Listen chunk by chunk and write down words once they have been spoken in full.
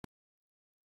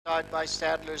Side by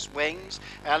Sadler's Wings.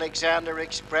 Alexander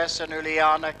Express and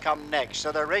Uliana come next.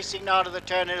 So they're racing now to the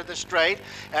turn into the straight,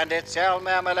 and it's El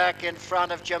Mamalak in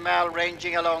front of Jammaal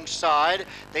ranging alongside.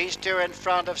 These two in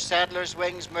front of Sadler's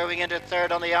Wings, moving into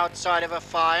third on the outside of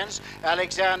Affiance.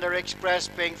 Alexander Express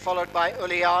being followed by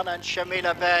Uliana and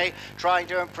Shamila Bay, trying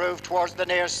to improve towards the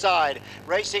near side.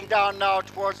 Racing down now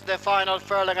towards the final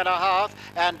furlong and a half,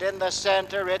 and in the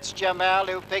centre it's Jammaal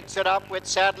who picks it up with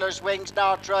Sadler's Wings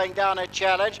now throwing down a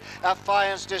challenge.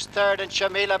 Affiance is third and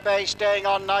Shamila Bay staying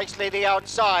on nicely the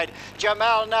outside.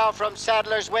 Jammaal now from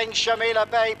Sadler's Wings. Shamila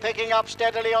Bay picking up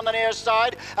steadily on the near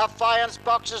side. Affiance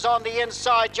boxes on the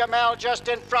inside. Jammaal just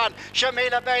in front.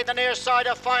 Shamila Bay the near side.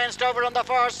 Affiance over on the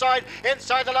far side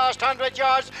inside the last 100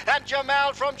 yards, and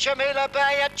Jammaal from Shamila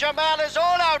Bay, and Jammaal is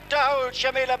all out to hold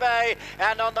Shamila Bay,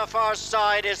 and on the far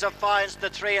side is Affiance, the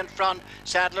three in front.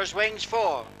 Sadler's Wings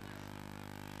 4.